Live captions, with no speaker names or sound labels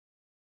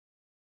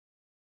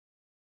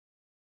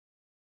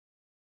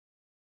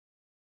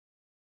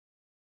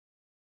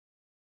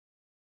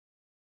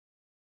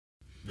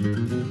My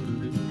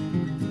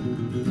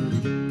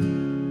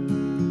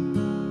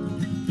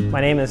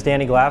name is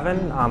Danny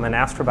Glavin. I'm an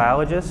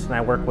astrobiologist and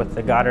I work with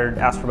the Goddard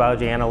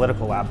Astrobiology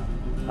Analytical Lab.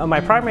 My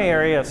primary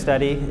area of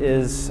study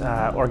is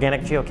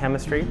organic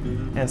geochemistry,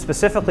 and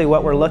specifically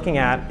what we're looking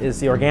at is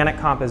the organic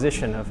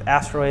composition of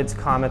asteroids,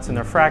 comets, and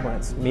their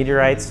fragments,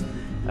 meteorites,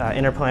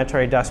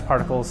 interplanetary dust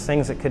particles,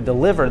 things that could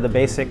deliver the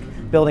basic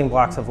building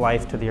blocks of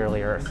life to the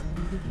early Earth.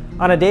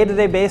 On a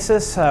day-to-day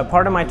basis,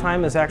 part of my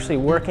time is actually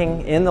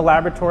working in the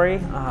laboratory,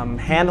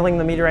 handling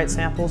the meteorite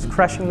samples,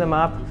 crushing them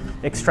up,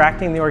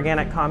 extracting the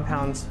organic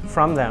compounds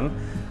from them,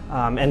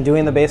 and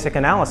doing the basic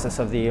analysis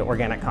of the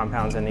organic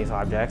compounds in these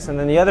objects. And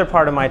then the other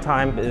part of my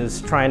time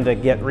is trying to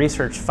get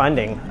research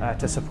funding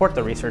to support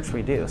the research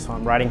we do. So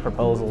I'm writing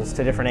proposals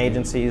to different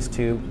agencies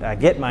to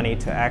get money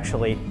to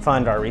actually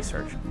fund our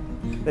research.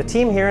 The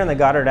team here in the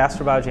Goddard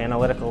Astrobiology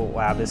Analytical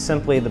Lab is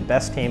simply the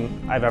best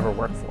team I've ever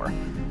worked for.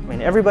 I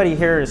mean, everybody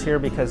here is here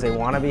because they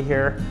want to be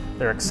here.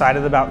 They're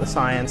excited about the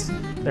science.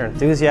 They're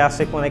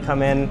enthusiastic when they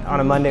come in on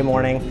a Monday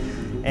morning.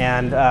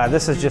 And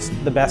this is just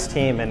the best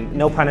team, and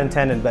no pun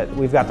intended, but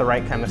we've got the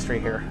right chemistry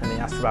here in the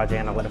Astrobiology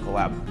Analytical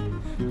Lab.